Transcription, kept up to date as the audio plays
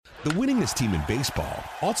The winningest team in baseball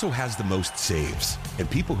also has the most saves, and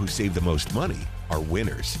people who save the most money are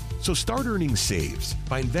winners. So start earning saves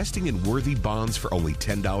by investing in worthy bonds for only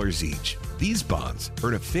 $10 each. These bonds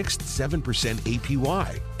earn a fixed 7%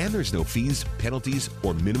 APY, and there's no fees, penalties,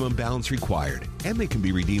 or minimum balance required, and they can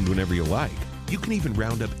be redeemed whenever you like. You can even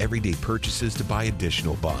round up everyday purchases to buy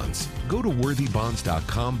additional bonds. Go to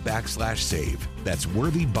worthybonds.com/save. That's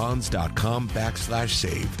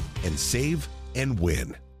worthybonds.com/save, and save and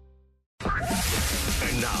win.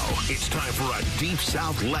 And now it's time for a Deep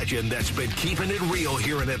South legend that's been keeping it real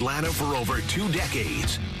here in Atlanta for over 2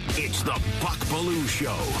 decades. It's the Buck Belue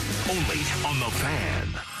Show, only on The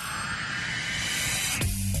Fan.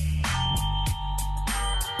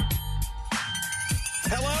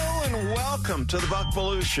 Hello and welcome to the Buck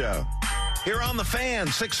Belue Show. Here on The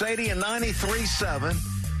Fan, 680 and 93.7.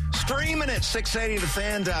 Streaming at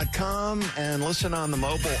 680thefan.com and listen on the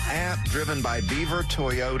mobile app driven by Beaver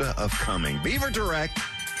Toyota of Cumming. Beaver Direct,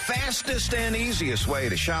 fastest and easiest way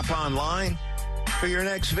to shop online for your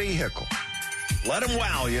next vehicle. Let them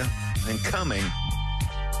wow you and Cumming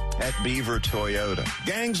at Beaver Toyota.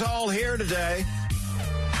 Gang's all here today.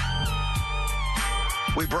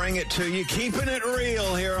 We bring it to you, keeping it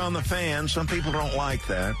real here on The Fan. Some people don't like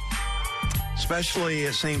that, especially,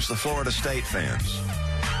 it seems, the Florida State fans,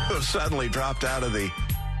 who have suddenly dropped out of the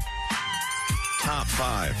top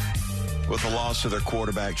 5 with the loss of their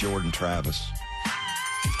quarterback, Jordan Travis.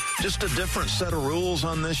 Just a different set of rules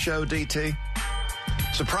on this show, DT.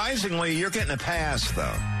 Surprisingly, you're getting a pass,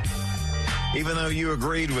 though, even though you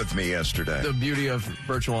agreed with me yesterday. The beauty of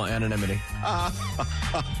virtual anonymity.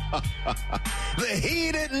 The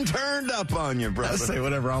heat isn't turned up on you, brother. I say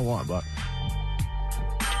whatever I want, Buck.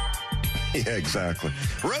 Yeah, exactly.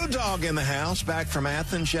 Road Dogg in the house, back from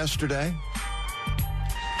Athens yesterday.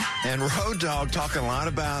 And Road Dogg talking a lot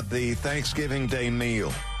about the Thanksgiving Day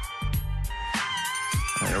meal.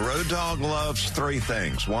 And Road Dogg loves 3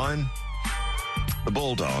 things. 1, the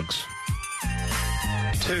Bulldogs.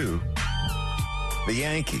 2, the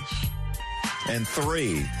Yankees. And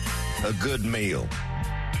 3, a good meal,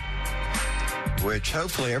 which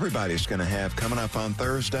hopefully everybody's going to have coming up on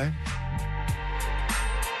Thursday.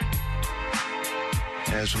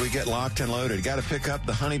 As we get locked and loaded, got to pick up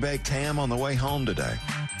the honey-baked ham on the way home today.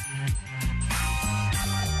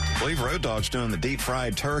 I believe Road Dogg's doing the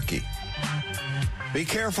deep-fried turkey. Be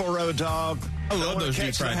careful, Road Dogg. I love those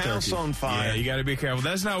deep-fried turkeys. On fire. Yeah, you got to be careful.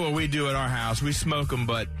 That's not what we do at our house. We smoke them,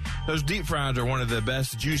 but those deep fries are one of the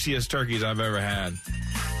best, juiciest turkeys I've ever had.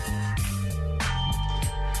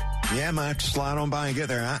 Yeah, I might have to slide on by and get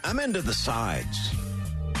there. I'm into the sides.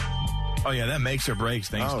 Oh, yeah, that makes or breaks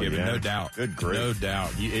Thanksgiving, yeah. No doubt. Good grief. No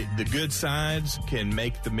doubt. The good sides can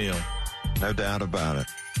make the meal. No doubt about it.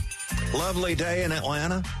 Lovely day in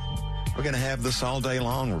Atlanta. We're going to have this all day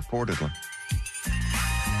long, reportedly.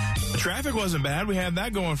 The traffic wasn't bad. We had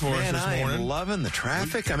that going for us this morning. Man, I am loving the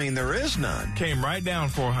traffic. I mean, there is none. Came right down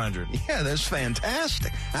 400. Yeah, that's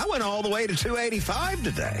fantastic. I went all the way to 285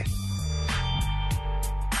 today.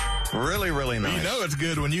 Really, really nice. You know it's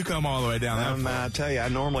good when you come all the way down that far. I tell you, I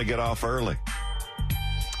normally get off early.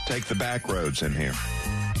 Take the back roads in here.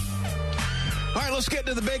 All right, let's get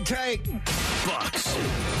to the big take. Buck's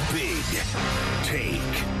Big Take.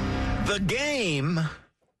 The game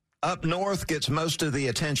up north gets most of the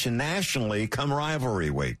attention nationally come rivalry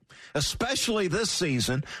week, especially this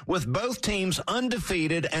season with both teams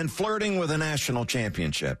undefeated and flirting with a national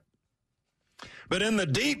championship. But in the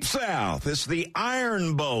Deep South, it's the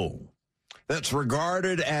Iron Bowl that's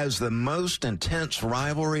regarded as the most intense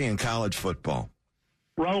rivalry in college football.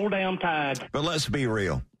 Roll down Tide. But let's be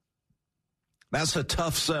real. That's a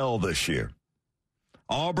tough sell this year.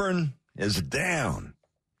 Auburn is down.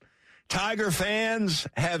 Tiger fans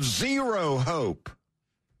have zero hope.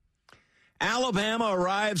 Alabama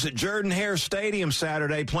arrives at Jordan-Hare Stadium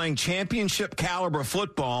Saturday playing championship-caliber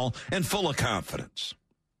football and full of confidence.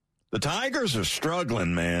 The Tigers are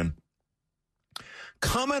struggling, man.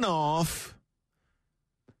 Coming off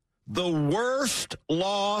the worst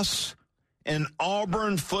loss in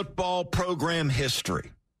Auburn football program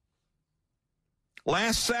history.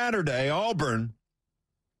 Last Saturday, Auburn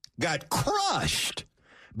got crushed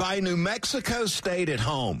by New Mexico State at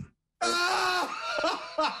home.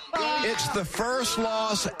 It's the first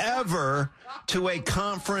loss ever to a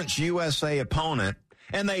Conference USA opponent,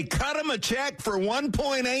 and they cut him a check for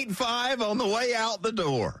 $1.85 on the way out the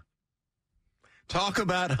door. Talk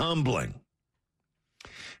about humbling.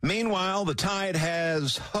 Meanwhile, the Tide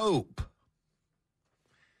has hope.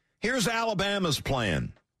 Here's Alabama's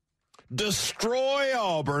plan. Destroy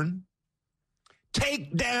Auburn,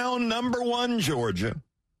 take down number 1 Georgia,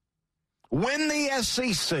 win the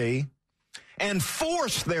SEC, and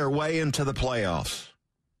force their way into the playoffs.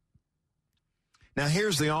 Now,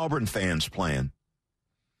 here's the Auburn fans' plan.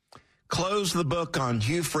 Close the book on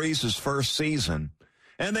Hugh Freeze's first season,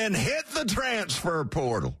 and then hit the transfer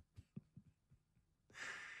portal.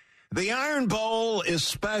 The Iron Bowl is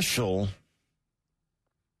special,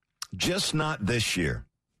 just not this year.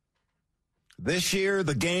 This year,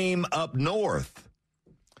 the game up north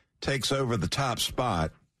takes over the top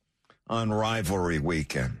spot on rivalry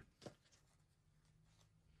weekend.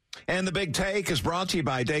 And the Big Take is brought to you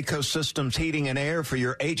by Daco Systems Heating and Air. For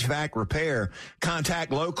your HVAC repair,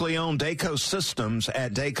 contact locally owned Daco Systems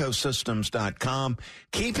at dacosystems.com.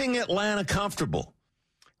 Keeping Atlanta comfortable,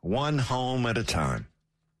 one home at a time.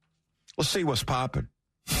 Let's see what's popping.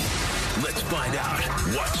 Let's find out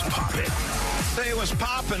what's popping. Say what's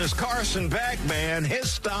popping is Carson Beck, man.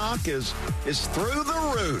 His stock is through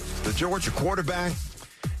the roof. The Georgia quarterback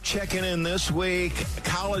checking in this week.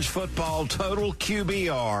 College football total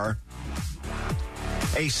QBR,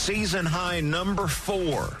 a season high number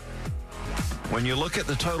 4. When you look at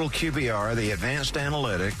the total QBR, the advanced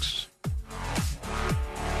analytics,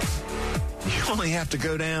 you only have to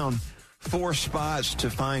go down 4 spots to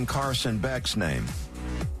find Carson Beck's name.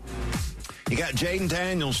 You got Jaden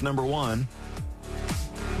Daniels, number 1.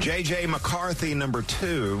 J.J. McCarthy, number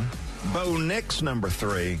 2. Bo Nix, number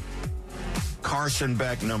 3. Carson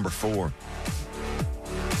Beck, number 4.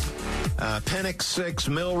 Penix, 6.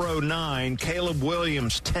 Milroe, 9. Caleb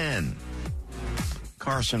Williams, 10.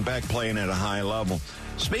 Carson Beck playing at a high level.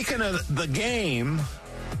 Speaking of the game,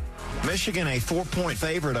 Michigan a 4-point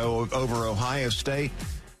favorite over Ohio State.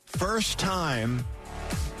 First time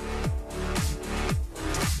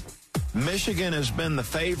Michigan has been the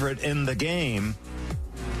favorite in the game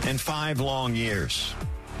in 5 long years.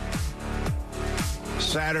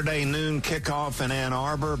 Saturday noon kickoff in Ann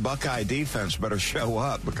Arbor. Buckeye defense better show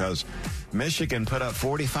up because Michigan put up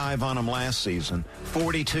 45 on them last season,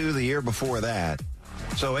 42 the year before that.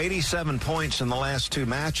 So 87 points in the last 2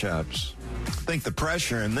 matchups. I think the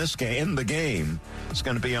pressure in this game, in the game, is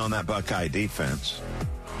going to be on that Buckeye defense.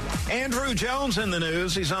 Andrew Jones in the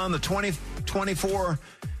news. He's on the 2024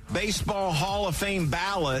 Baseball Hall of Fame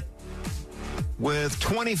ballot with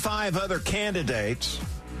 25 other candidates.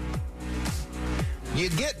 You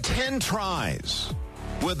get 10 tries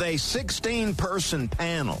with a 16-person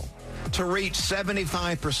panel to reach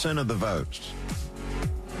 75% of the votes.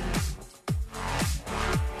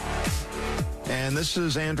 And this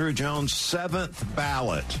is Andrew Jones' 7th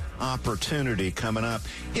ballot opportunity coming up.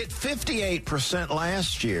 Hit 58%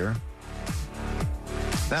 last year.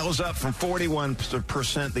 That was up from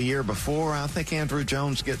 41% the year before. I think Andrew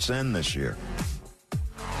Jones gets in this year,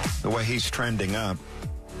 the way he's trending up.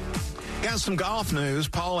 Got some golf news.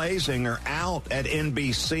 Paul Azinger out at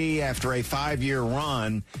NBC after a 5-year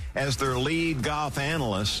run as their lead golf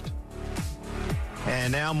analyst.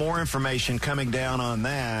 And now more information coming down on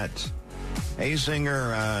that.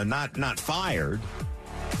 Azinger not fired,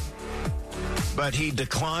 but he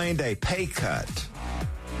declined a pay cut.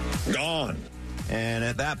 Gone. And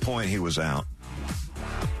at that point, he was out.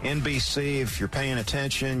 NBC, if you're paying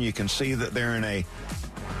attention, you can see that they're in a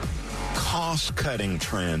cost-cutting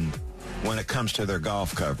trend when it comes to their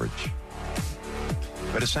golf coverage.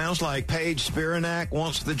 But it sounds like Paige Spiranak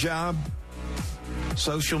wants the job.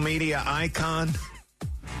 Social media icon.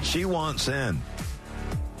 She wants in.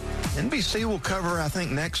 NBC will cover, I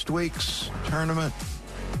think, next week's tournament.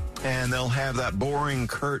 And they'll have that boring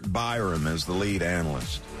Kurt Byram as the lead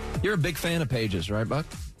analyst. You're a big fan of Paige's, right, Buck?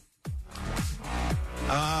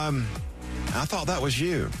 I thought that was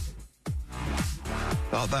you.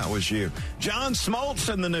 John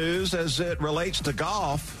Smoltz in the news as it relates to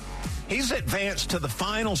golf. He's advanced to the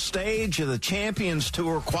final stage of the Champions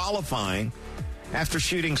Tour qualifying after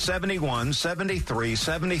shooting 71, 73,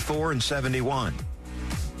 74, and 71.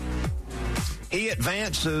 He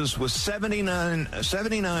advances with 79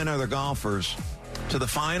 other golfers to the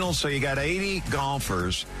final, so you got 80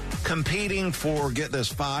 golfers competing for, get this,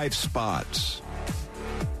 5 spots.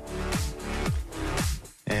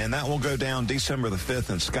 And that will go down December the 5th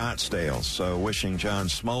in Scottsdale. So wishing John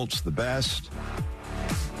Smoltz the best.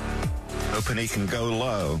 Hoping he can go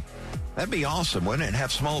low. That'd be awesome, wouldn't it?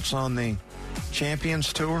 Have Smoltz on the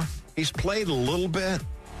Champions Tour. He's played a little bit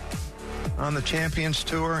on the Champions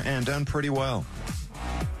Tour and done pretty well.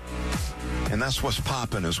 And that's what's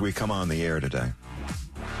popping as we come on the air today.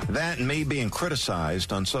 That and me being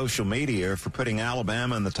criticized on social media for putting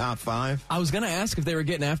Alabama in the top 5. I was going to ask if they were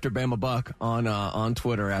getting after Bama Buck on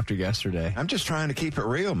Twitter after yesterday. I'm just trying to keep it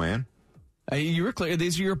real, man. You were clear.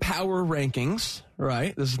 These are your power rankings,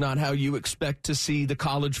 right? This is not how you expect to see the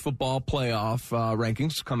college football playoff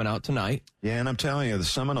rankings coming out tonight. Yeah, and I'm telling you, the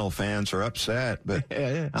Seminole fans are upset, but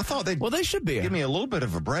I thought they should be. Give me a little bit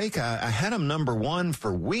of a break. I had them number one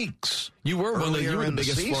for weeks. You were earlier in the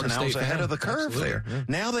biggest season. Florida State I was ahead fan. of the curve there. Yeah.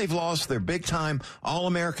 Now they've lost their big-time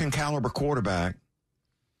All-American caliber quarterback,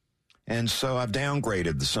 and so I've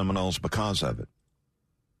downgraded the Seminoles because of it.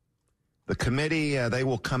 The committee, they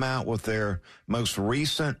will come out with their most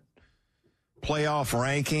recent playoff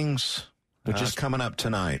rankings, which is coming up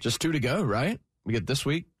tonight. Just 2 to go, right? We get this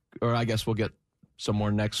week, or I guess we'll get some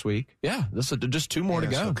more next week. Yeah, this is just 2 more to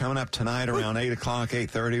go. So coming up tonight around 8 o'clock,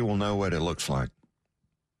 8:30, we'll know what it looks like.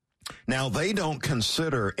 Now, they don't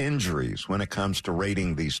consider injuries when it comes to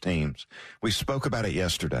rating these teams. We spoke about it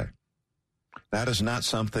yesterday. That is not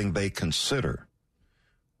something they consider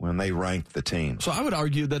when they rank the teams. So I would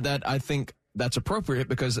argue that I think that's appropriate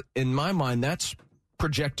because in my mind, that's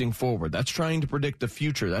projecting forward. That's trying to predict the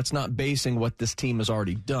future. That's not basing what this team has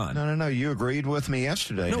already done. No. You agreed with me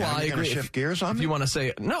yesterday. No, now I agree. Shift gears on if me? You want to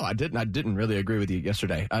say, no, I didn't. I didn't really agree with you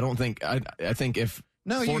yesterday. I don't think, I think if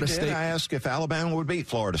No, Florida you did. State, I asked if Alabama would beat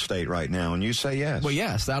Florida State right now, and you say yes. Well,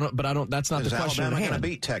 yes, that's not the question Alabama at hand. going to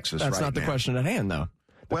beat Texas That's right not the now? question at hand, though.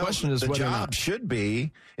 The question is the whether or job not, should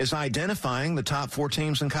be is identifying the top 4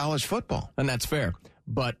 teams in college football. and that's fair.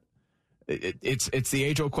 But it's the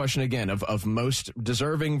age-old question again of most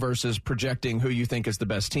deserving versus projecting who you think is the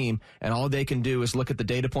best team, and all they can do is look at the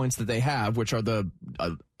data points that they have, which are the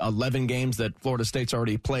 11 games that Florida State's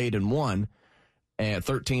already played and won, and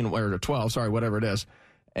 13 or 12, sorry, whatever it is,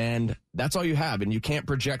 and that's all you have, and you can't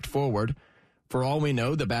project forward. For all we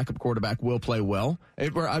know, the backup quarterback will play well.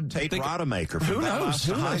 Tate Rodemaker from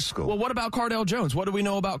Valdosta High School. Well, what about Cardale Jones? What do we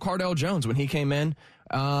know about Cardale Jones when he came in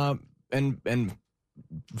and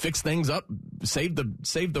fixed things up, saved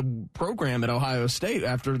the program at Ohio State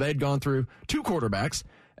after they'd gone through 2 quarterbacks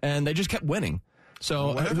and they just kept winning.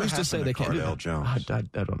 So who's to say they can't do that? Jones? I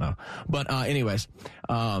don't know. But anyways,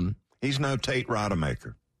 he's no Tate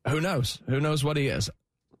Rodemaker. Who knows? Who knows what he is?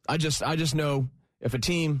 I just know. If a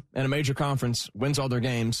team in a major conference wins all their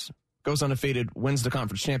games, goes undefeated, wins the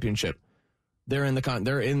conference championship, they're in the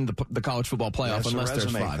college football playoff unless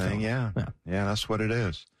there's 5. Thing, yeah, that's what it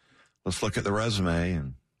is. Let's look at the resume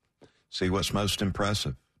and see what's most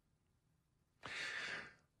impressive.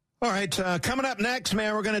 All right, coming up next,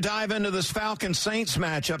 man, we're going to dive into this Falcons-Saints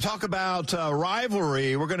matchup. Talk about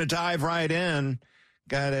rivalry. We're going to dive right in.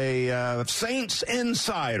 Got a Saints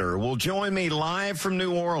insider will join me live from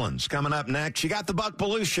New Orleans. Coming up next, you got the Buck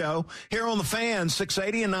Belue Show here on the Fan,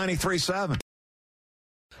 680 and 93.7.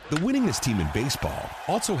 The winningest team in baseball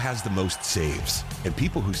also has the most saves, and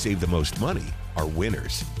people who save the most money are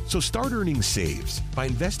winners. So start earning saves by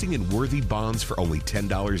investing in worthy bonds for only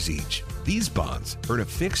 $10 each. These bonds earn a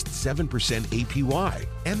fixed 7% APY,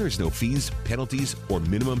 and there's no fees, penalties, or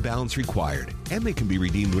minimum balance required, and they can be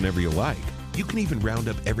redeemed whenever you like. You can even round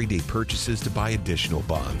up everyday purchases to buy additional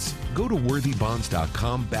bonds. Go to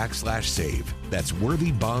worthybonds.com/save. That's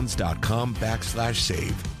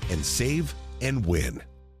worthybonds.com/save and save and win.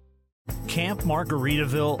 Camp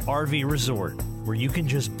Margaritaville RV Resort, where you can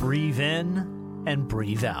just breathe in and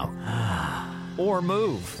breathe out. Or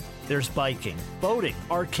move. There's biking, boating,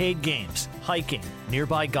 arcade games, hiking,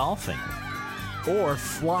 nearby golfing. Or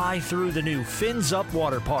fly through the new Fins Up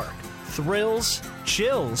Water Park. Thrills,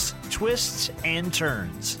 chills, twists, and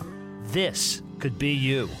turns. This could be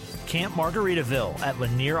you. Camp Margaritaville at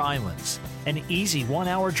Lanier Islands. An easy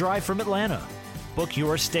 1-hour drive from Atlanta. Book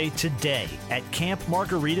your stay today at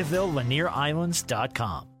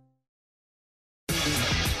campmargaritavillelanierislands.com. It's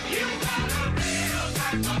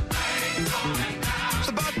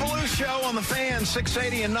the Buck Belue Show on the Fan,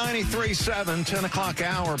 680 and 93.7, 10 o'clock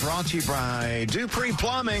hour, brought to you by Dupree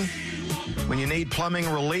Plumbing. When you need plumbing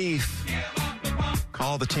relief,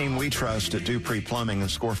 call the team we trust at Dupree Plumbing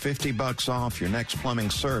and score $50 off your next plumbing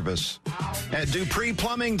service at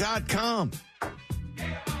dupreeplumbing.com.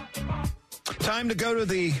 Time to go to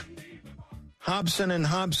the Hobson and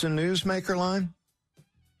Hobson Newsmaker line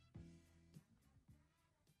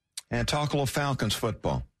and talk a little Falcons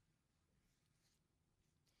football.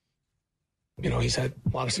 You know, he's had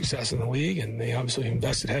a lot of success in the league, and they obviously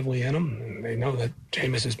invested heavily in him. And they know that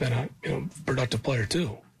Jameis has been a productive player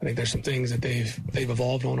too. I think there's some things that they've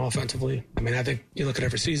evolved on offensively. I mean, I think you look at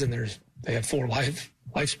every season, they have 4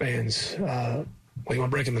 lifespans. You want to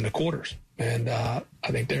break them into quarters, and I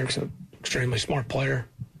think Derek's an extremely smart player.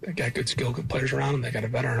 They got good skill, good players around him. They got a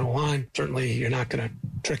veteran O-line. Certainly, you're not going to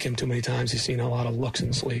trick him too many times. He's seen a lot of looks in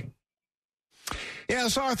this league.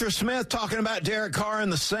 Yes, Arthur Smith talking about Derek Carr and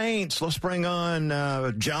the Saints. Let's bring on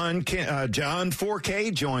John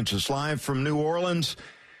 4K joins us live from New Orleans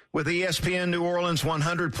with ESPN New Orleans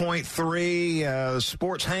 100.3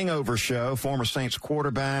 Sports Hangover Show, former Saints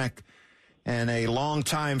quarterback and a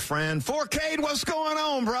longtime friend. 4K, what's going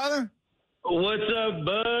on, brother? What's up,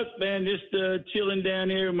 Buck? Man, just chilling down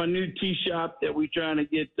here in my new tea shop that we trying to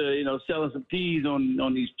get, selling some teas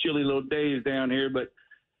on these chilly little days down here. But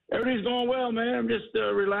everything's going well, man. I'm just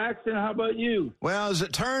relaxing. How about you? Well, is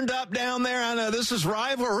it turned up down there? I know this is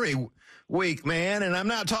rivalry week, man, and I'm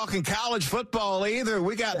not talking college football either.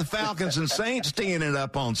 We got the Falcons and Saints teeing it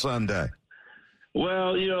up on Sunday.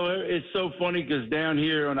 Well, it's so funny because down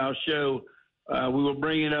here on our show, we were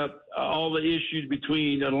bringing up all the issues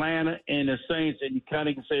between Atlanta and the Saints, and you kind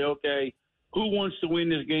of can say, okay, who wants to win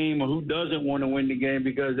this game or who doesn't want to win the game,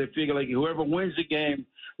 because they figure like whoever wins the game,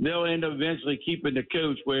 they'll end up eventually keeping the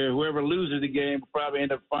coach, where whoever loses the game will probably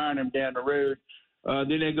end up firing him down the road.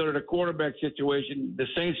 Then they go to the quarterback situation. The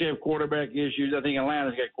Saints have quarterback issues. I think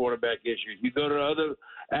Atlanta's got quarterback issues. You go to other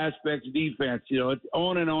aspects of defense, it's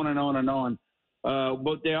on and on and on and on.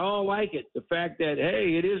 But they all like it. The fact that,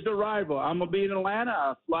 hey, it is the rival. I'm going to be in Atlanta.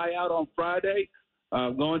 I'll fly out on Friday,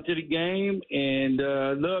 going to the game. And,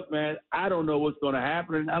 look, man, I don't know what's going to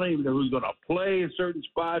happen. I don't even know who's going to play in certain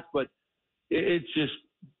spots. But it's just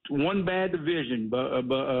one bad division,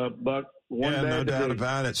 Buck. No doubt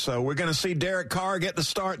about it. So we're going to see Derek Carr get the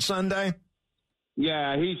start Sunday?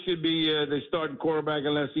 Yeah, he should be the starting quarterback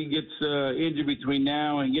unless he gets injured between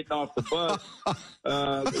now and getting off the bus.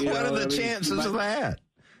 What are the chances of that?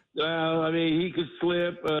 Well, I mean, he could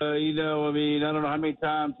slip. I don't know how many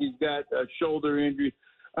times he's got a shoulder injury.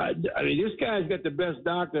 This guy's got the best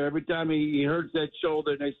doctor. Every time he hurts that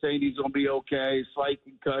shoulder, and they say he's going to be okay. Slight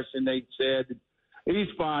concussion, they said. He's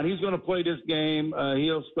fine. He's going to play this game.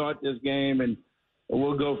 He'll start this game, and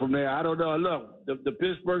we'll go from there. I don't know. Look, the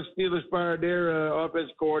Pittsburgh Steelers fired their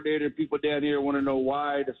offensive coordinator. People down here want to know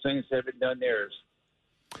why the Saints haven't done theirs.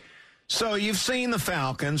 So you've seen the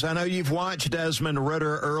Falcons. I know you've watched Desmond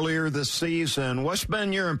Ridder earlier this season. What's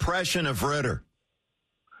been your impression of Ridder?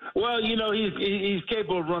 Well, he's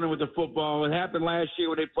capable of running with the football. It happened last year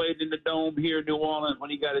when they played in the Dome here in New Orleans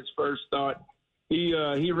when he got his first start. He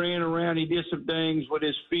ran around. He did some things with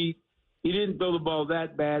his feet. He didn't throw the ball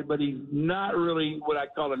that bad, but he's not really what I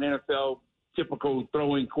call an NFL typical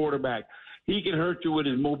throwing quarterback. He can hurt you with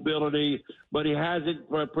his mobility, but he hasn't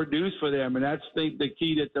produced for them. And that's the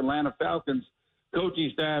key that the Atlanta Falcons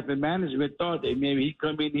coaching staff and management thought that maybe he'd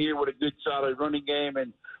come in here with a good, solid running game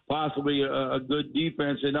and possibly a good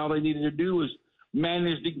defense. And all they needed to do was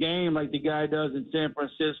manage the game like the guy does in San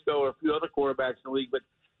Francisco or a few other quarterbacks in the league. But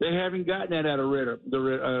they haven't gotten that out of Ridder.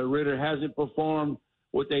 Ridder hasn't performed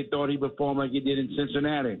what they thought he performed like he did in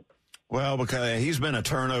Cincinnati. Well, because he's been a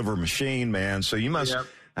turnover machine, man. So you must, yep.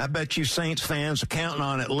 I bet you Saints fans are counting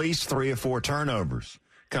on at least 3 or 4 turnovers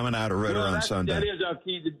coming out of Ridder on Sunday. That is our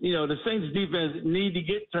key. The Saints defense need to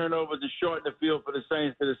get turnovers to shorten the field for the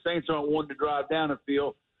Saints, because the Saints aren't one to drive down the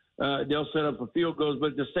field. They'll set up for field goals,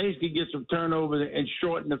 but if the Saints can get some turnovers and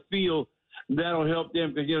shorten the field, that'll help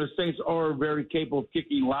them, because, the Saints are very capable of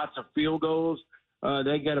kicking lots of field goals.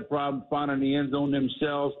 They got a problem finding the end zone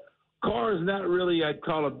themselves. Carr is not really, I'd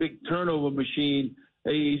call, a big turnover machine.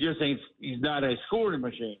 He's not a scoring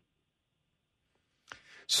machine.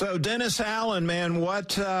 So Dennis Allen, man,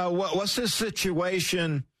 what's his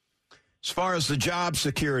situation as far as the job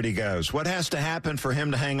security goes? What has to happen for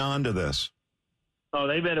him to hang on to this? Oh,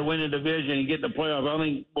 they better win the division and get in the playoffs. I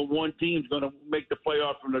think one team's going to make the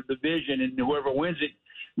playoff from the division, and whoever wins it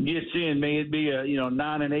gets in. May it be a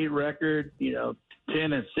 9-8 record,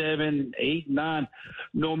 10-7, 8-9.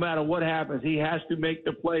 No matter what happens, he has to make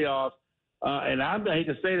the playoffs. And I hate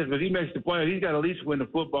to say this, but if he makes the playoffs, he's got to at least win the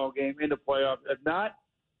football game in the playoffs. If not,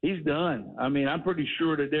 he's done. I mean, I'm pretty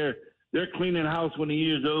sure that they're cleaning house when the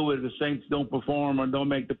year's over if the Saints don't perform or don't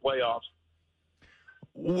make the playoffs.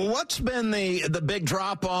 What's been the big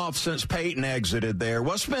drop-off since Peyton exited there?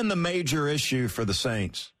 What's been the major issue for the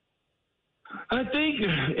Saints? I think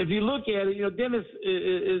if you look at it, Dennis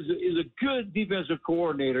is a good defensive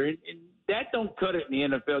coordinator, and that don't cut it in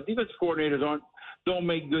the NFL. Defensive coordinators don't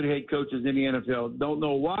make good head coaches in the NFL. Don't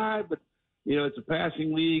know why, but it's a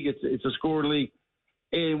passing league, it's a score league,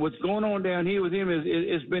 and what's going on down here with him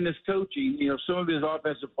it's been his coaching. Some of his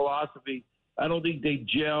offensive philosophy, I don't think they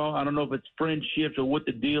gel. I don't know if it's friendships or what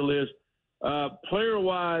the deal is.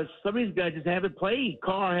 Player-wise, some of these guys just haven't played.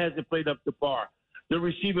 Carr hasn't played up to par. The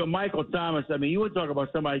receiver, Michael Thomas, you would talk about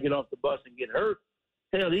somebody get off the bus and get hurt.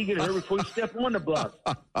 Hell, he get hurt before he step on the block.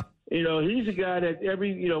 He's a guy that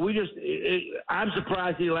I'm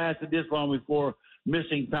surprised he lasted this long before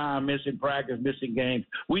missing time, missing practice, missing games.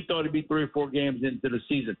 We thought it'd be 3 or 4 games into the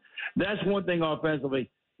season. That's one thing offensively.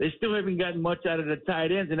 They still haven't gotten much out of the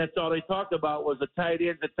tight ends, and that's all they talked about was the tight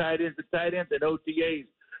ends, and OTAs.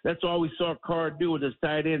 That's all we saw Carr do with his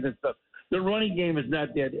tight ends and stuff. The running game is not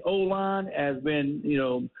there. The O-line has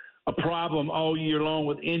been, a problem all year long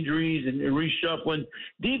with injuries and reshuffling.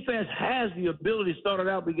 Defense has the ability to start it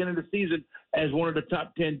out beginning of the season as one of the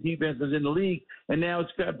top 10 defenses in the league, and now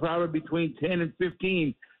it's got probably between 10 and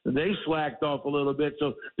 15. They slacked off a little bit,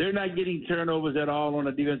 so they're not getting turnovers at all on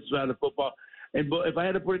the defensive side of the football. But if I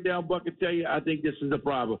had to put it down, Buck, and tell you, I think this is the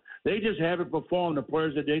problem. They just haven't performed the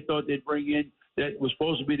players that they thought they'd bring in that was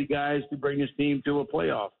supposed to be the guys to bring his team to a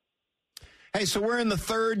playoff. Hey, so we're in the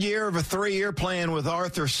 3rd year of a 3-year plan with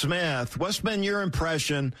Arthur Smith. What's been your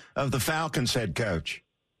impression of the Falcons head coach?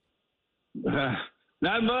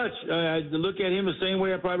 Not much. I look at him the same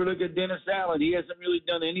way I probably look at Dennis Allen. He hasn't really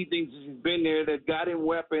done anything since he's been there that got him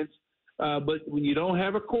weapons. But when you don't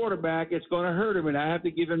have a quarterback, it's going to hurt him. And I have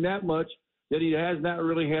to give him that much, that he has not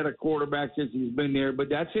really had a quarterback since he's been there. But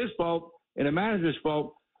that's his fault and the manager's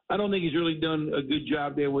fault. I don't think he's really done a good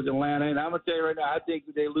job there with Atlanta. And I'm going to tell you right now, I think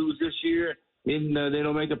if they lose this year and they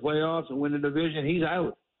don't make the playoffs and win the division, he's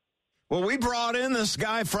out. Well, we brought in this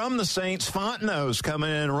guy from the Saints, Fontenot's coming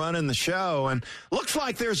in and running the show, and looks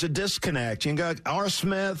like there's a disconnect. You got R.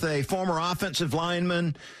 Smith, a former offensive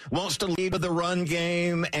lineman, wants to lead with the run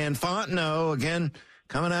game, and Fontenot, again,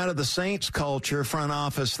 coming out of the Saints culture, front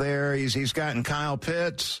office there. He's gotten Kyle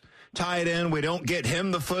Pitts tight end. We don't get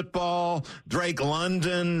him the football. Drake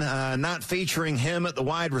London, not featuring him at the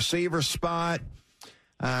wide receiver spot.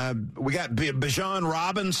 We got Bijan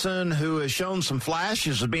Robinson, who has shown some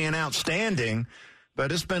flashes of being outstanding,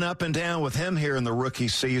 but it's been up and down with him here in the rookie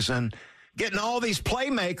season. Getting all these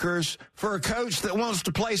playmakers for a coach that wants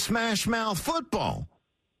to play smash mouth football.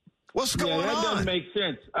 What's going on? That doesn't make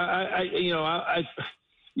sense.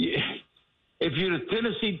 If you're the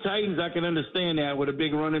Tennessee Titans, I can understand that with a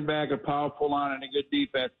big running back, a powerful line, and a good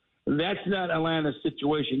defense. That's not Atlanta's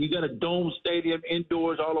situation. You got a dome stadium,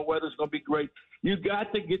 indoors, all the weather's going to be great. You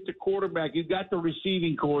got to get the quarterback. You got the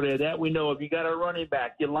receiving core there. That we know of. You got a running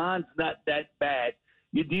back. Your line's not that bad.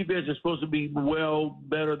 Your defense is supposed to be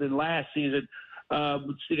better than last season. But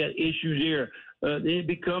you got issues here. It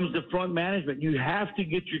becomes the front management. You have to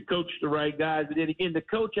get your coach the right guys. And then again, the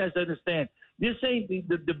coach has to understand. This ain't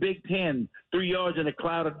the Big Ten, 3 yards in a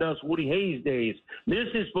cloud of dust, Woody Hayes days. This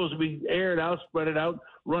is supposed to be aired out, spread it out,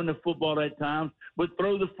 run the football at times, but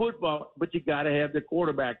throw the football. But you got to have the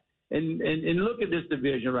quarterback. And look at this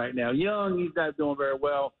division right now. Young, he's not doing very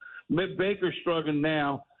well. Baker's struggling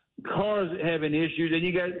now. Carr's having issues, and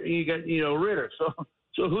you got Ritter.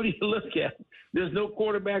 So who do you look at? There's no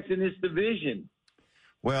quarterbacks in this division.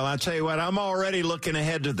 Well, I tell you what, I'm already looking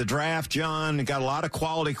ahead to the draft, John. Got a lot of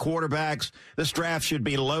quality quarterbacks. This draft should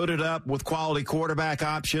be loaded up with quality quarterback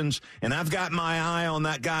options. And I've got my eye on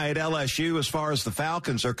that guy at LSU as far as the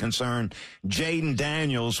Falcons are concerned, Jaden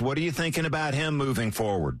Daniels. What are you thinking about him moving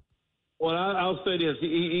forward? Well, I'll say this.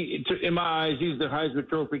 He, in my eyes, he's the Heisman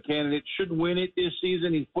Trophy candidate. Should win it this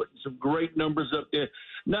season. He's putting some great numbers up there.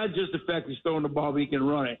 Not just the fact he's throwing the ball, but he can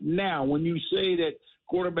run it. Now, when you say that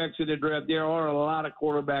quarterbacks in the draft, there are a lot of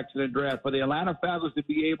quarterbacks in the draft. For the Atlanta Falcons to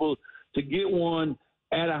be able to get one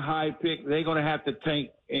at a high pick, they're going to have to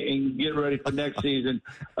tank and get ready for next season.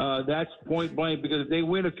 That's point blank, because if they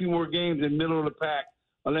win a few more games in the middle of the pack,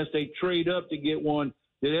 unless they trade up to get one,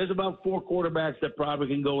 there's about 4 quarterbacks that probably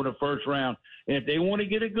can go in the first round. And if they want to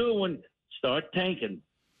get a good one, start tanking.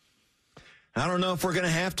 I don't know if we're going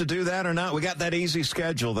to have to do that or not. We got that easy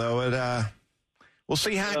schedule, though. We'll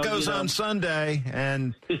see how it goes on Sunday,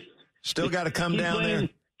 and still got to come down there.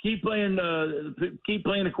 Keep playing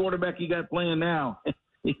the quarterback you got playing now.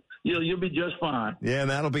 You'll be just fine. Yeah,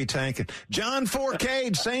 that'll be tanking. John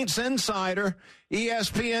Forcade, Saints Insider,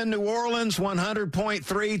 ESPN New Orleans,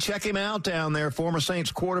 100.3. Check him out down there, former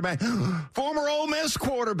Saints quarterback, former Ole Miss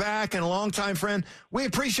quarterback, and a longtime friend. We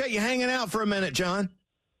appreciate you hanging out for a minute, John.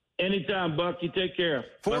 Anytime, Buck. You take care.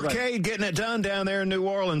 Forcade getting it done down there in New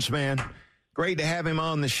Orleans, man. Great to have him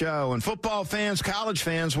on the show. And football fans, college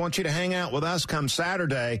fans, want you to hang out with us come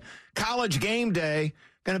Saturday. College game day,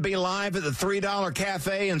 going to be live at the $3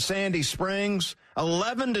 Cafe in Sandy Springs.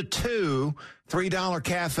 11 to 2, $3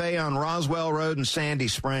 Cafe on Roswell Road in Sandy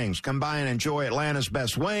Springs. Come by and enjoy Atlanta's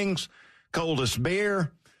best wings, coldest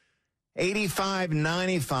beer.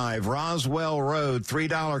 8595 Roswell Road,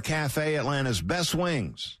 $3 Cafe, Atlanta's best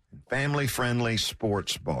wings, family-friendly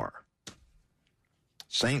sports bar.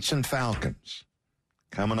 Saints and Falcons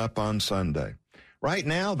coming up on Sunday. Right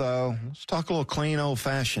now, though, let's talk a little clean,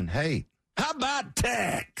 old-fashioned hate. How about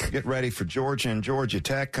Tech? Get ready for Georgia and Georgia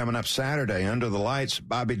Tech coming up Saturday under the lights,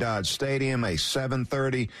 Bobby Dodd Stadium, a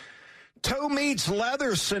 7:30 toe meets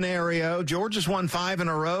leather scenario. Georgia's won 5 in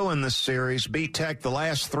a row in this series, beat Tech the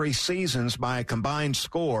last 3 seasons by a combined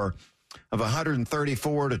score of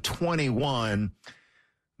 134-21.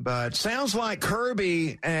 But sounds like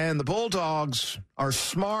Kirby and the Bulldogs are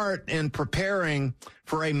smart in preparing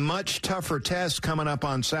for a much tougher test coming up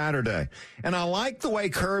on Saturday. And I like the way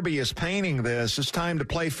Kirby is painting this. It's time to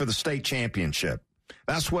play for the state championship.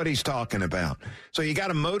 That's what he's talking about. So you got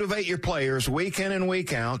to motivate your players week in and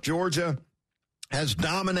week out. Georgia has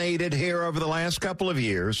dominated here over the last couple of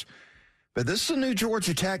years. But this is a new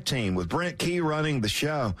Georgia Tech team with Brent Key running the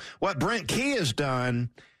show. What Brent Key has done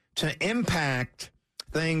to impact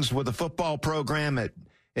things with the football program at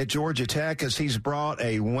Georgia Tech is he's brought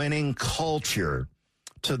a winning culture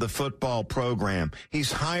to the football program.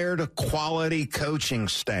 He's hired a quality coaching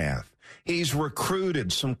staff. He's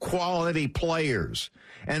recruited some quality players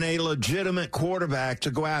and a legitimate quarterback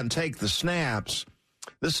to go out and take the snaps.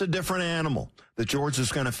 This is a different animal that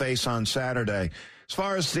Georgia's going to face on Saturday. As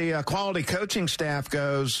far as the quality coaching staff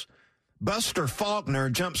goes, Buster Faulkner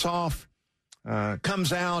jumps off,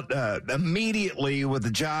 comes out immediately with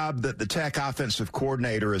the job that the Tech offensive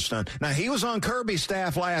coordinator has done. Now, he was on Kirby's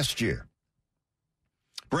staff last year.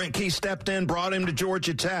 Brent Key stepped in, brought him to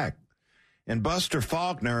Georgia Tech. And Buster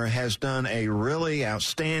Faulkner has done a really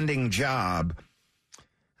outstanding job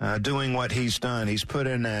doing what he's done. He's put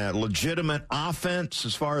in a legitimate offense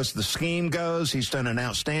as far as the scheme goes. He's done an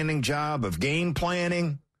outstanding job of game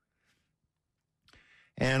planning.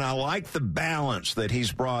 And I like the balance that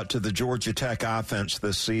he's brought to the Georgia Tech offense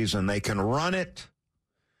this season. They can run it.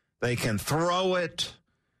 They can throw it.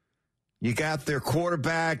 You got their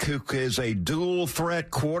quarterback who is a dual-threat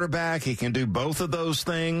quarterback. He can do both of those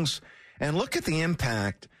things. And look at the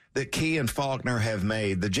impact that Key and Faulkner have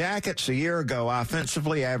made. The Jackets a year ago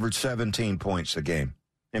offensively averaged 17 points a game.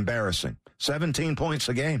 Embarrassing. 17 points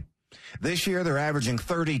a game. This year they're averaging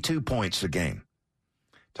 32 points a game.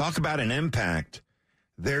 Talk about an impact.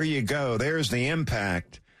 There you go. There's the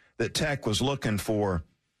impact that Tech was looking for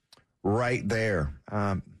right there.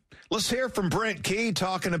 Let's hear from Brent Key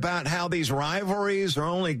talking about how these rivalries are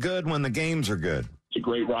only good when the games are good. It's a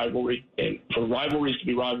great rivalry, and for rivalries to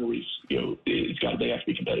be rivalries, they have to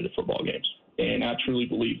be competitive football games, and I truly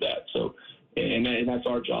believe that. So, and that's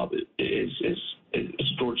our job is a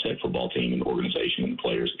Georgia Tech football team and the organization and the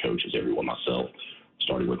players, the coaches, everyone, myself,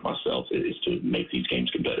 starting with myself, is to make these games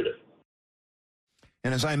competitive.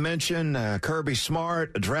 And as I mentioned, Kirby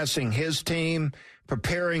Smart addressing his team,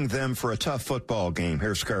 preparing them for a tough football game.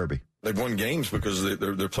 Here's Kirby. They've won games because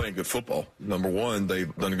they're playing good football. Number one,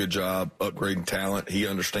 they've done a good job upgrading talent. He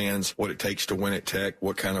understands what it takes to win at Tech,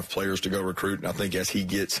 what kind of players to go recruit. And I think as he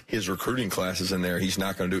gets his recruiting classes in there, he's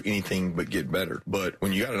not going to do anything but get better. But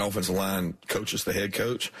when you got an offensive line coach as the head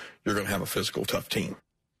coach, you're going to have a physical, tough team.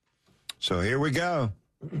 So here we go.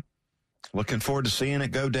 Looking forward to seeing it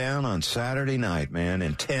go down on Saturday night, man.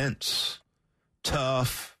 Intense,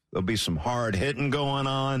 tough. There'll be some hard hitting going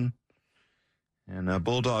on. And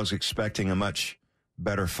Bulldogs expecting a much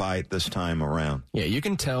better fight this time around. Yeah, you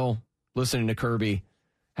can tell, listening to Kirby,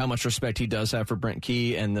 how much respect he does have for Brent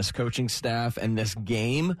Key and this coaching staff and this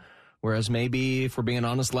game, whereas maybe, if we're being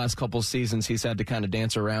honest, the last couple of seasons he's had to kind of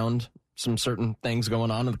dance around some certain things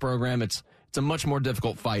going on in the program. It's a much more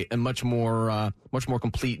difficult fight and much more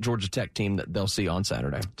complete Georgia Tech team that they'll see on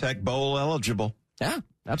Saturday. Tech Bowl eligible. Yeah,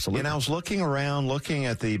 absolutely. And I was looking around, looking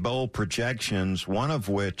at the bowl projections, one of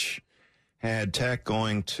which had Tech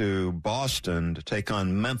going to Boston to take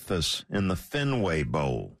on Memphis in the Fenway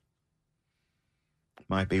Bowl.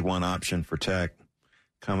 Might be one option for Tech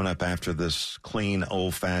coming up after this clean,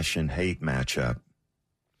 old-fashioned hate matchup.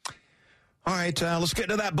 All right, let's get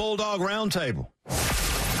to that Bulldog Roundtable.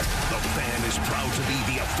 The Fan is proud to be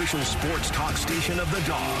the official sports talk station of the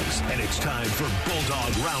Dogs, and it's time for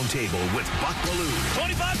Bulldog Roundtable with Buck Belue.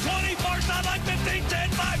 25-20, far sideline, 15,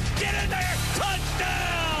 10-5, get in there, touchdown!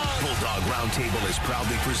 Bulldog Roundtable is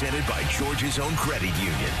proudly presented by Georgia's own credit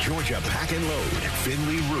union, Georgia Pack and Load,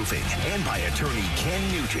 Finley Roofing, and by attorney Ken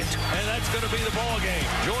Nugent. And that's going to be the ball game.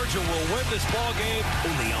 Georgia will win this ball game.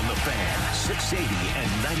 Only on the Fan, 680 and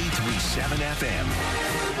 93.7 FM.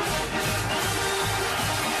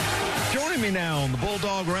 Joining me now on the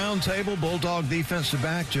Bulldog Roundtable, Bulldog defensive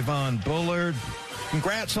back Javon Bullard.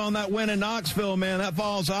 Congrats on that win in Knoxville, man. That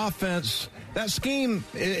Vols offense, that scheme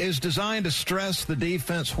is designed to stress the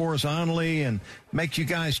defense horizontally and make you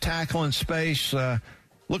guys tackle in space.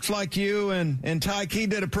 Looks like you and Tyke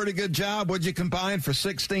did a pretty good job. What'd you combine for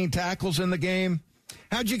 16 tackles in the game?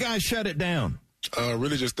 How'd you guys shut it down?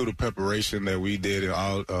 Really just through the preparation that we did in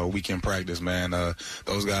all weekend practice, man.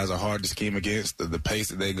 Those guys are hard to scheme against. The pace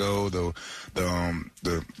that they go, the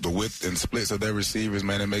width and splits of their receivers,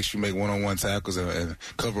 man, it makes you make one-on-one tackles and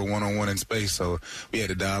cover one-on-one in space. So we had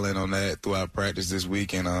to dial in on that throughout practice this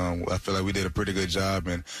week, and I feel like we did a pretty good job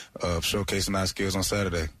in showcasing our skills on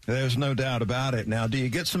Saturday. There's no doubt about it. Now, do you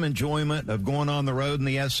get some enjoyment of going on the road in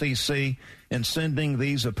the SEC and sending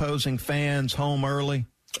these opposing fans home early?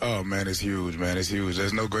 Oh, man, it's huge, man. It's huge.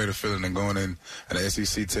 There's no greater feeling than going in an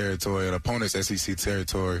SEC territory, an opponent's SEC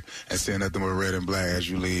territory, and seeing nothing but red and black as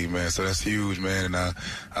you leave, man. So that's huge, man, and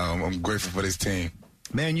I'm grateful for this team.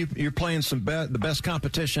 Man, you're playing the best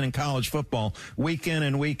competition in college football week in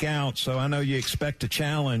and week out, so I know you expect a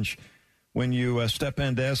challenge when you step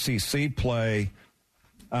into SEC play.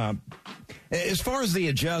 As far as the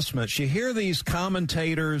adjustments, you hear these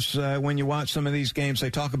commentators when you watch some of these games, they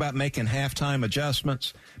talk about making halftime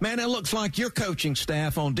adjustments. Man, it looks like your coaching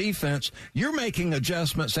staff on defense, you're making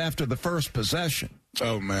adjustments after the first possession.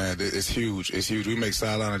 Oh, man, it's huge. It's huge. We make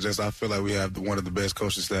sideline adjustments. I feel like we have one of the best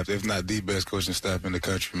coaching staff, if not the best coaching staff in the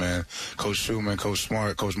country, man. Coach Schumann, Coach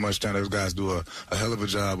Smart, Coach Muschamp, those guys do a hell of a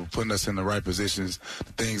job of putting us in the right positions,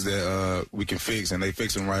 the things that we can fix, and they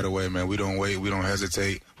fix them right away, man. We don't wait. We don't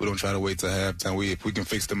hesitate. We don't try to wait till halftime. If we can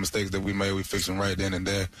fix the mistakes that we made, we fix them right then and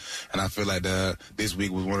there. And I feel like this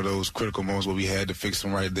week was one of those critical moments where we had to fix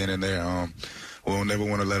them right then and there. We'll never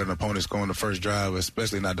want to let an opponent score on the first drive,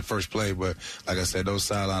 especially not the first play. But like I said, those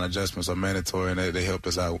sideline adjustments are mandatory, and they help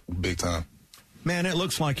us out big time. Man, it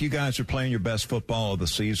looks like you guys are playing your best football of the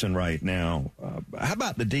season right now. How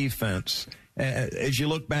about the defense? As you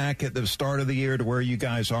look back at the start of the year to where you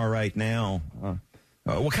guys are right now,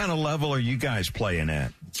 what kind of level are you guys playing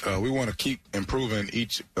at? We want to keep improving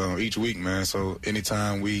each week, man. So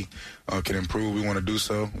anytime we can improve, we want to do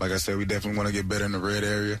so. Like I said, we definitely want to get better in the red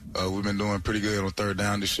area. We've been doing pretty good on third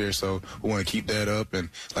down this year, so we want to keep that up. And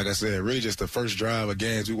like I said, really just the first drive of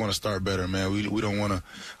games, we want to start better, man. We don't want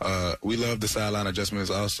to we love the sideline adjustments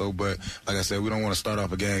also, but like I said, we don't want to start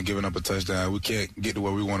off a game giving up a touchdown. We can't get to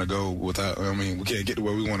where we want to go we can't get to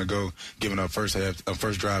where we want to go giving up first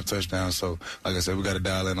drive touchdown. So like I said, we got to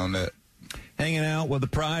dial in on that. Hanging out with the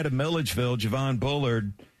pride of Milledgeville, Javon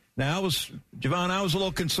Bullard. Now, I was a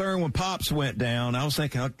little concerned when Pops went down. I was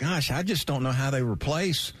thinking, oh, gosh, I just don't know how they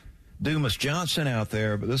replace Dumas Johnson out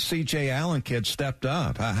there. But this C.J. Allen kid stepped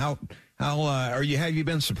up. Have you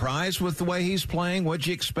been surprised with the way he's playing? What'd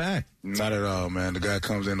you expect? Not at all, man. The guy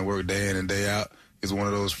comes in to work day in and day out. He's one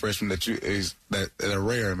of those freshmen that are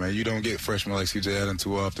rare, man. You don't get freshmen like C.J. Allen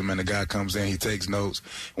too often, man. The guy comes in, he takes notes.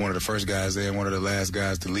 One of the first guys there, one of the last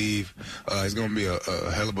guys to leave. He's going to be a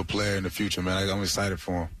hell of a player in the future, man. I'm excited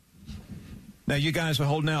for him. Now, you guys are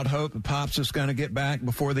holding out hope that Pops is going to get back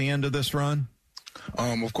before the end of this run?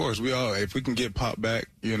 Of course, we are. If we can get Pop back,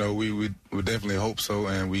 we definitely hope so,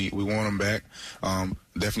 and we want him back.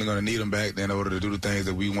 Definitely going to need him back in order to do the things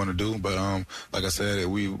that we want to do. But like I said,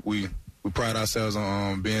 we pride ourselves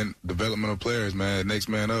on being developmental players, man, next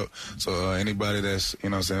man up. So anybody that's,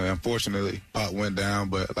 unfortunately, Pop went down.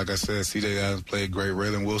 But like I said, C.J. Allen played great.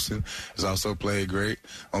 Raylan Wilson has also played great.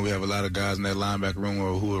 We have a lot of guys in that linebacker room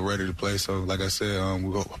who are ready to play. So like I said,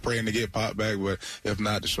 we're praying to get Pop back. But if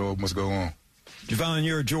not, the show must go on. Javon,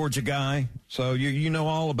 you're a Georgia guy, so you know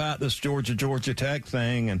all about this Georgia Tech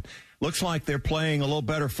thing. And looks like they're playing a little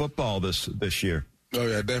better football this year. Oh,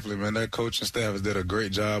 yeah, definitely, man. That coaching staff has did a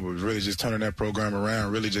great job of really just turning that program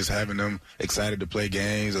around, really just having them excited to play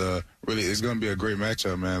games. Really, it's going to be a great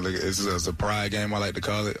matchup, man. It's a pride game, I like to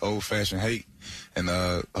call it, old-fashioned hate, and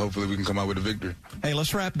hopefully we can come out with a victory. Hey,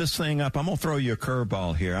 let's wrap this thing up. I'm going to throw you a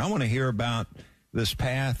curveball here. I want to hear about this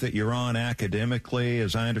path that you're on academically.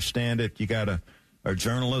 As I understand it, you got a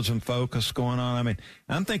journalism focus going on. I mean,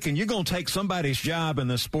 I'm thinking you're going to take somebody's job in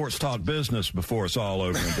this sports talk business before it's all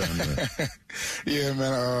over and done with. Yeah,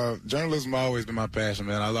 man. Journalism has always been my passion,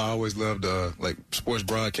 man. I always loved sports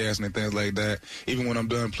broadcasting and things like that. Even when I'm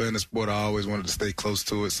done playing the sport, I always wanted to stay close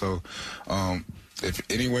to it. So, if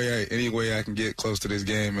any way I can get close to this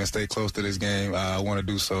game and stay close to this game, I want to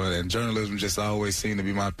do so. And journalism just always seemed to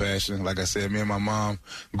be my passion. Like I said, me and my mom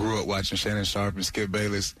grew up watching Shannon Sharp and Skip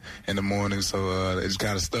Bayless in the morning, so it just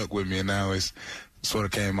kind of stuck with me. And now it's sort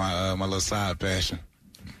of came my little side passion.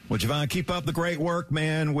 Well, Javon, keep up the great work,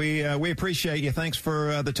 man. We appreciate you. Thanks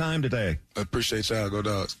for the time today. I appreciate y'all. Go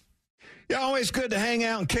Dogs. Yeah, always good to hang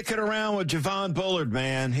out and kick it around with Javon Bullard,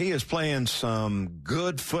 man. He is playing some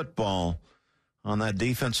good football on that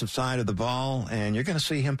defensive side of the ball, and you're going to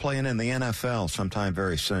see him playing in the NFL sometime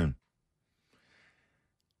very soon.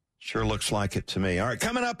 Sure looks like it to me. All right,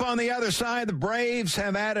 coming up on the other side, the Braves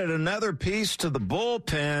have added another piece to the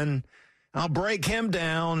bullpen. I'll break him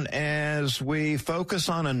down as we focus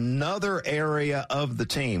on another area of the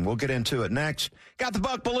team. We'll get into it next. Got the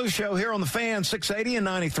Buck Belue Show here on the Fan, 680 and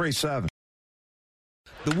 93.7.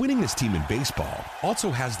 The winningest team in baseball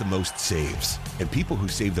also has the most saves, and people who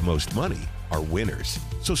save the most money are winners.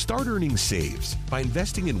 So start earning saves by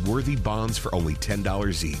investing in worthy bonds for only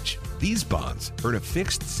 $10 each. These bonds earn a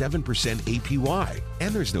fixed 7% APY,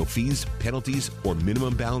 and there's no fees, penalties, or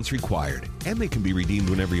minimum balance required, and they can be redeemed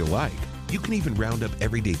whenever you like. You can even round up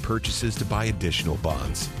everyday purchases to buy additional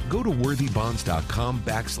bonds. Go to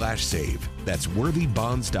worthybonds.com/save. That's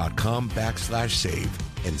worthybonds.com/save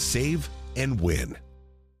and save and win.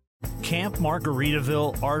 Camp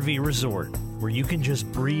Margaritaville RV Resort, where you can just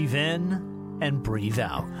breathe in and breathe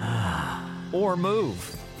out. Or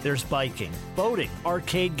move. There's biking, boating,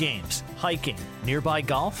 arcade games, hiking, nearby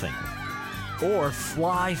golfing. Or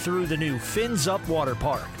fly through the new Fins Up Water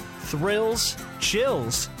Park. Thrills,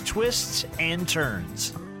 chills, twists, and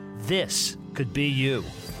turns. This could be you.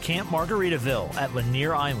 Camp Margaritaville at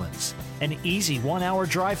Lanier Islands. An easy 1-hour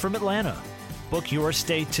drive from Atlanta. Book your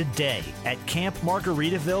stay today at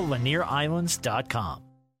campmargaritaville.lanierIslands.com.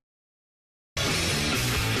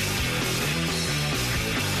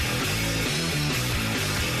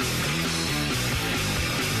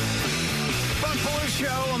 Buck Belue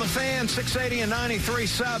Show on the Fan, 680 and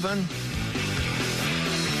 93.7.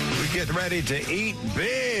 We get ready to eat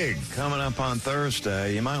big coming up on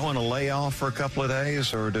Thursday. You might want to lay off for a couple of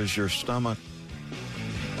days, or does your stomach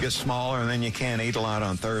get smaller and then you can't eat a lot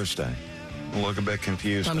on Thursday? Look a bit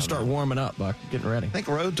confused. Time to start warming up, Buck. Getting ready. I think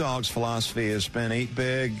Road Dogg's philosophy has been eat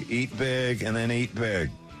big, and then eat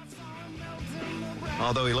big.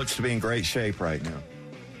 Although he looks to be in great shape right now.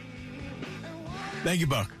 Thank you,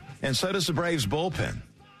 Buck. And so does the Braves bullpen.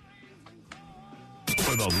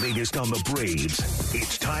 For the latest on the Braves,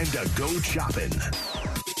 it's time to go shopping.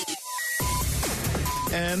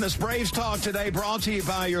 And this Braves Talk today brought to you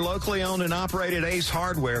by your locally owned and operated Ace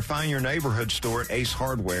Hardware. Find your neighborhood store at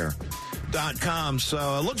acehardware.com.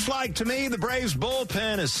 So it looks like to me the Braves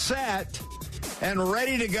bullpen is set and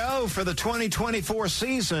ready to go for the 2024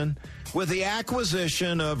 season with the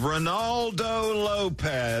acquisition of Ronaldo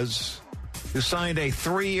Lopez, who signed a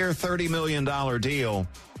 3-year, $30 million deal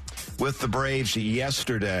with the Braves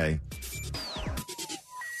yesterday.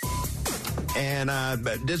 And I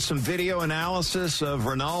did some video analysis of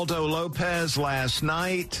Ronaldo Lopez last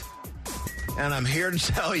night, and I'm here to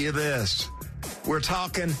tell you this. We're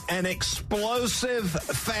talking an explosive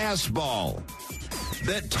fastball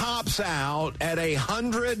that tops out at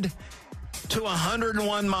 100 to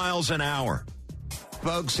 101 miles an hour.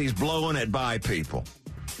 Folks, he's blowing it by people.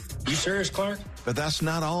 You serious, Clark? But that's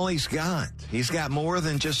not all he's got. He's got more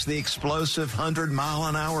than just the explosive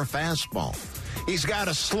 100-mile-an-hour fastball. He's got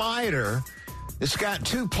a slider. It's got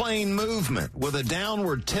two-plane movement with a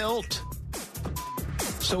downward tilt.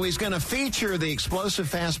 So he's going to feature the explosive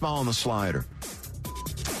fastball and the slider.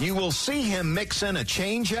 You will see him mix in a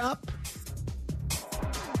changeup.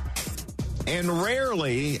 And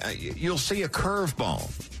rarely you'll see a curveball.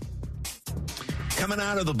 Coming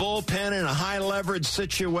out of the bullpen in a high-leverage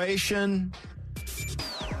situation,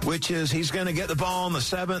 which is he's going to get the ball in the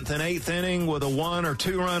 7th and 8th inning with a 1 or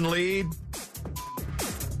 2 run lead.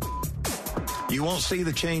 You won't see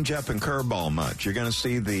the changeup and curveball much. You're going to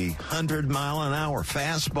see the 100-mile-an-hour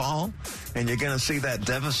fastball, and you're going to see that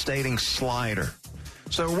devastating slider.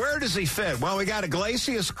 So where does he fit? Well, we got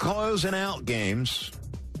Iglesias closing out games,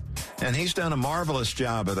 and he's done a marvelous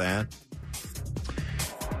job of that.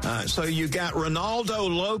 So you got Ronaldo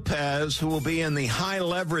Lopez, who will be in the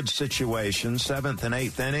high-leverage situation, 7th and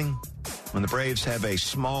 8th inning, when the Braves have a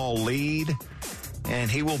small lead.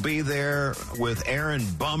 And he will be there with Aaron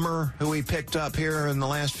Bummer, who he picked up here in the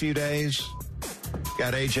last few days.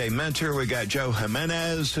 Got A.J. Minter. We got Joe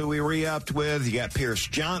Jimenez, who we re-upped with. You got Pierce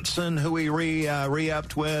Johnson, who we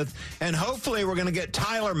re-upped with. And hopefully we're going to get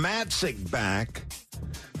Tyler Matzik back,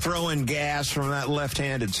 throwing gas from that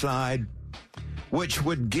left-handed side, which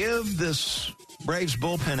would give this Braves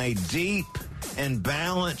bullpen a deep and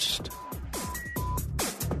balanced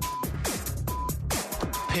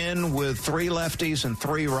pin with 3 lefties and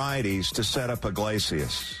 3 righties to set up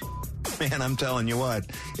Iglesias. Man, I'm telling you what,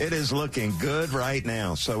 it is looking good right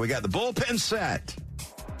now. So we got the bullpen set,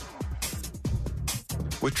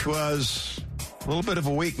 which was a little bit of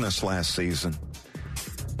a weakness last season.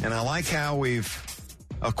 And I like how we've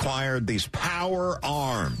acquired these power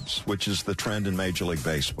arms, which is the trend in Major League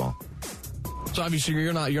Baseball. So obviously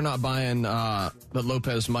you're not buying that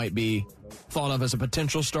Lopez might be thought of as a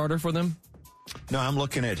potential starter for them? No, I'm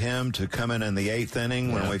looking at him to come in the 8th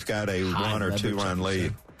inning when we've got a 1 or 2 run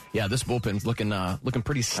lead. Yeah, this bullpen's looking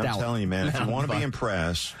pretty stout. I'm telling you, man, if you want to be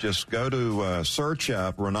impressed, just go to search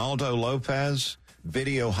up Ronaldo Lopez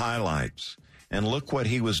video highlights and look what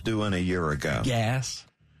he was doing a year ago. Gas.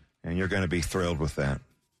 And you're going to be thrilled with that.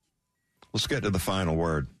 Let's get to the final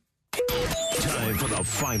word. Time for the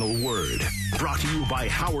final word. Brought to you by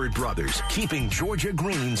Howard Brothers, keeping Georgia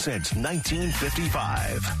green since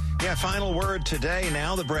 1955. Yeah, final word today.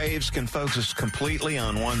 Now the Braves can focus completely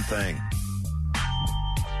on one thing.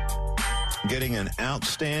 Getting an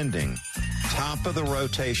outstanding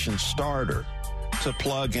top-of-the-rotation starter to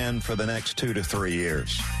plug in for the next 2 to 3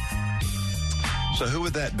 years. So who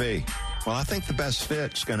would that be? Well, I think the best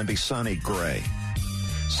fit is going to be Sonny Gray.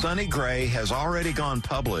 Sonny Gray has already gone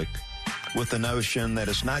public with the notion that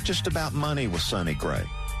it's not just about money with Sonny Gray.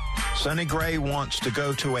 Sonny Gray wants to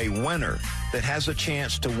go to a winner that has a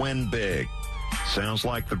chance to win big. Sounds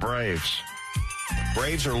like the Braves.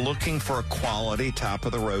 Braves are looking for a quality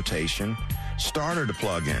top-of-the-rotation starter to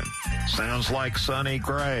plug in. Sounds like Sonny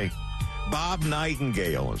Gray. Bob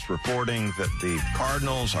Nightingale is reporting that the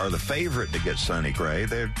Cardinals are the favorite to get Sonny Gray.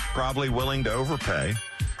 They're probably willing to overpay.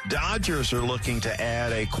 Dodgers are looking to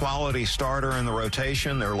add a quality starter in the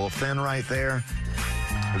rotation. They're a little thin right there.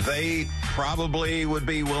 They probably would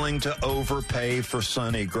be willing to overpay for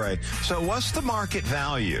Sonny Gray. So what's the market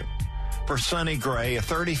value for Sonny Gray, a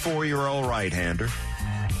 34-year-old right-hander?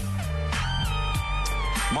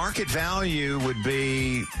 Market value would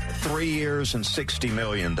be 3 years and $60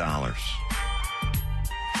 million.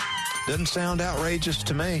 Doesn't sound outrageous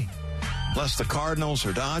to me. Unless the Cardinals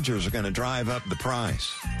or Dodgers are going to drive up the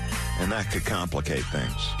price. And that could complicate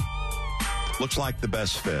things. Looks like the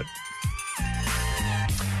best fit.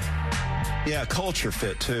 Yeah, culture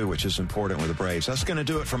fit, too, which is important with the Braves. That's going to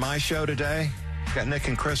do it for my show today. Got Nick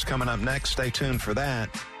and Chris coming up next. Stay tuned for that.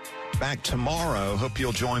 Back tomorrow. Hope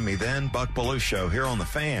you'll join me then. Buck Belue Show here on The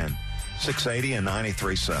Fan, 680 and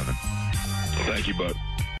 93.7. Thank you, Buck.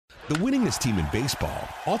 The winningest team in baseball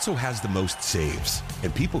also has the most saves,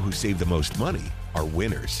 and people who save the most money are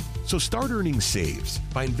winners. So start earning saves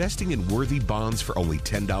by investing in worthy bonds for only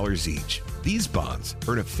 $10 each. These bonds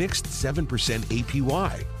earn a fixed 7%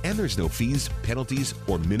 APY, and there's no fees, penalties,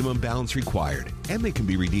 or minimum balance required, and they can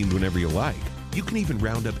be redeemed whenever you like. You can even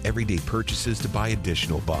round up everyday purchases to buy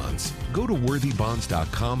additional bonds. Go to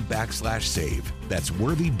worthybonds.com/save. That's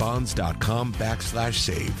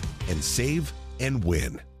worthybonds.com/save and save and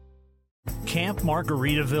win. Camp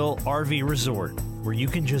Margaritaville RV Resort, where you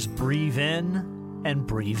can just breathe in and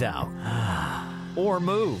breathe out. Or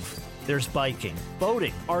move. There's biking,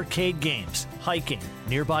 boating, arcade games, hiking,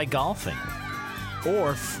 nearby golfing.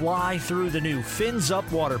 Or fly through the new Fins Up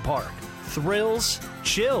Water Park. Thrills,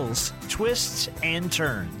 chills, twists, and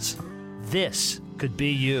turns. This could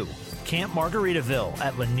be you. Camp Margaritaville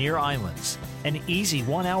at Lanier Islands. An easy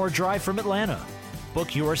 1-hour drive from Atlanta.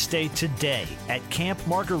 Book your stay today at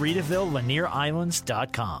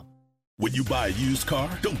campmargaritaville.lanierIslands.com. When you buy a used car,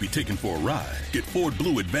 don't be taken for a ride. Get Ford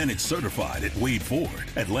Blue Advantage certified at Wade Ford,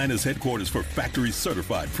 Atlanta's headquarters for factory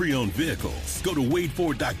certified pre-owned vehicles. Go to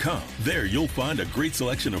wadeford.com. There you'll find a great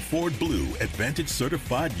selection of Ford Blue Advantage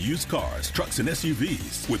certified used cars, trucks, and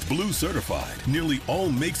SUVs. With Blue certified, nearly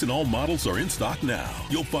all makes and all models are in stock now.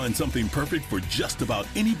 You'll find something perfect for just about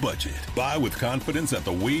any budget. Buy with confidence at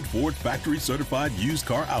the Wade Ford factory certified used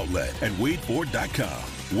car outlet at wadeford.com.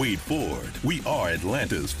 Wade Ford, we are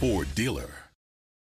Atlanta's Ford dealer.